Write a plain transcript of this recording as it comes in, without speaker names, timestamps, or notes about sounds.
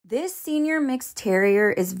This senior mixed terrier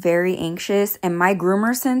is very anxious, and my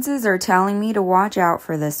groomer senses are telling me to watch out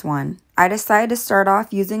for this one. I decided to start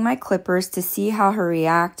off using my clippers to see how he'll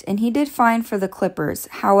react, and he did fine for the clippers.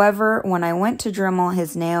 However, when I went to dremel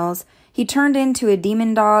his nails, he turned into a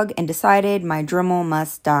demon dog and decided my dremel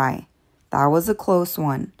must die. That was a close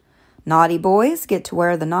one. Naughty boys get to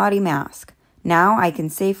wear the naughty mask. Now I can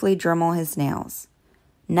safely dremel his nails.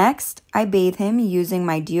 Next, I bathe him using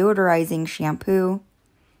my deodorizing shampoo.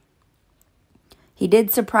 He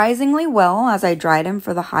did surprisingly well as I dried him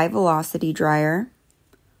for the high velocity dryer.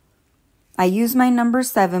 I used my number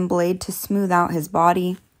 7 blade to smooth out his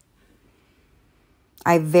body.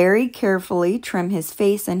 I very carefully trim his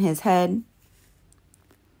face and his head.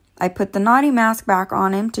 I put the naughty mask back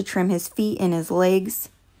on him to trim his feet and his legs.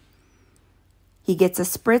 He gets a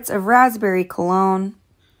spritz of raspberry cologne.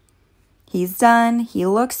 He's done, he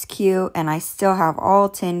looks cute, and I still have all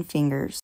 10 fingers.